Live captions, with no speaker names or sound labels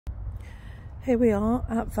Here we are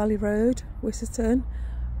at Valley Road, Wistaston,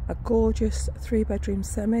 a gorgeous 3-bedroom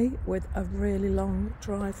semi with a really long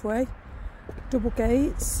driveway, double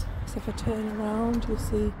gates. So if I turn around, you'll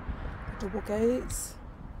see the double gates.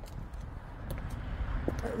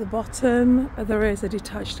 At the bottom there is a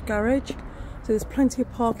detached garage, so there's plenty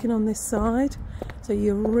of parking on this side, so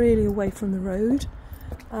you're really away from the road.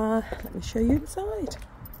 Let me show you inside.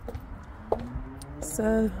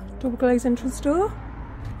 So double glazed entrance door,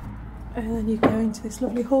 and then you go into this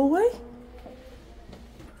lovely hallway.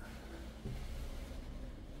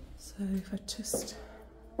 So if I just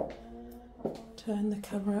turn the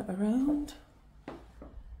camera around.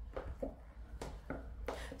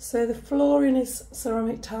 So the flooring is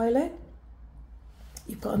ceramic tiling.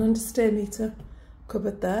 You've got an understair meter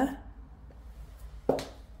cupboard there.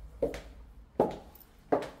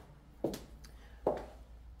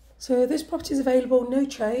 So this property is available, no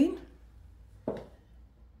chain.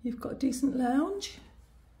 You've got a decent lounge,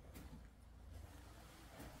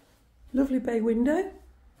 lovely bay window,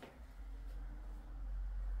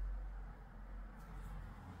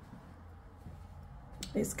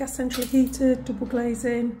 it's gas central heated, double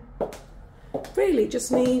glazing. Really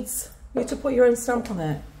just needs you to put your own stamp on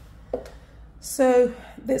it. So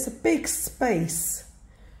there's a big space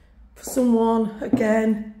for someone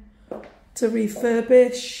again to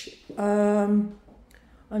refurbish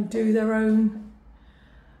and do their own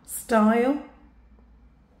style.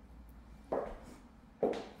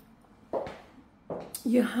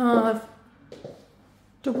 You have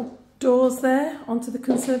double doors there onto the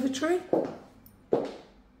conservatory.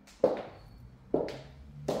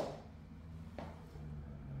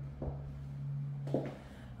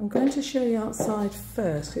 I'm going to show you outside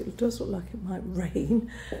first. It does look like it might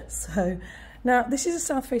rain. So now this is a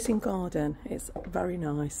south facing garden. It's very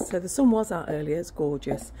nice. So the sun was out earlier, it's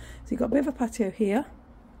gorgeous. So you've got a bit of a patio here,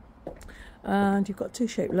 and you've got two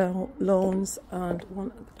shaped lawns and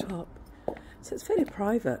one at the top. So it's fairly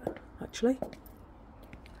private actually.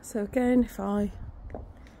 So again, if I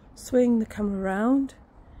swing the camera around,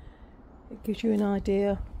 it gives you an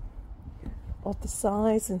idea of the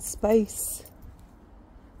size and space.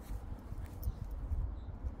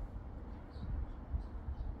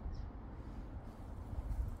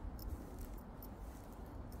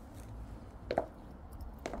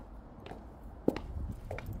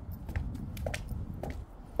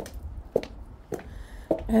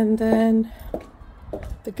 And then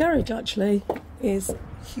the garage actually is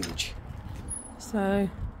huge. So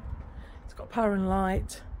it's got power and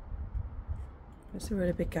light. It's a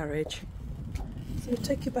really big garage. So we'll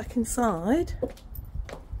take you back inside.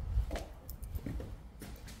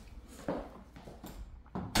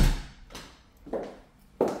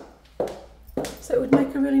 So it would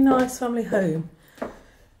make a really nice family home.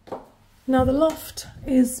 Now the loft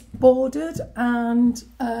is boarded, and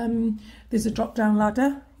there's a drop down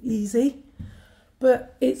ladder, easy,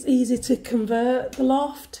 but it's easy to convert the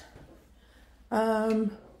loft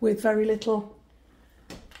with very little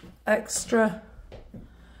extra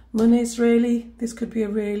monies really. This could be a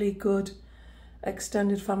really good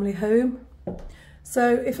extended family home.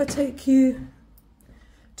 So if I take you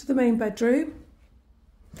to the main bedroom,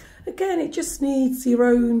 again it just needs your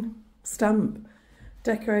own stamp.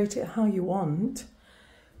 Decorate it how you want.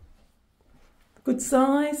 Good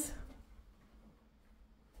size.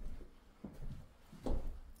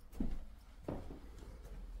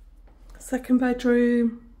 Second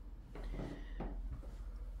bedroom.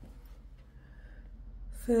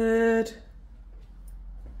 Third.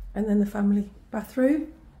 And then the family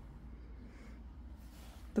bathroom.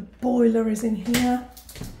 The boiler is in here.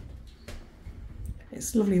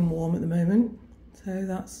 It's lovely and warm at the moment, so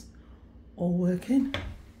that's all working.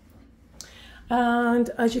 And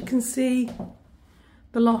as you can see,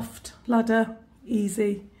 the loft ladder,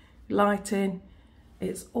 easy, lighting,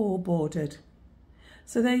 it's all boarded.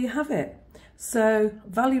 So there you have it. So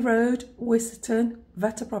Valley Road, Wistaston,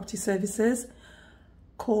 Veta Property Services.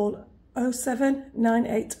 Call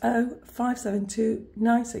 07980 572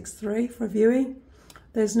 963 for a viewing.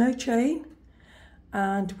 There's no chain,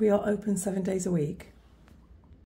 and we are open 7 days a week.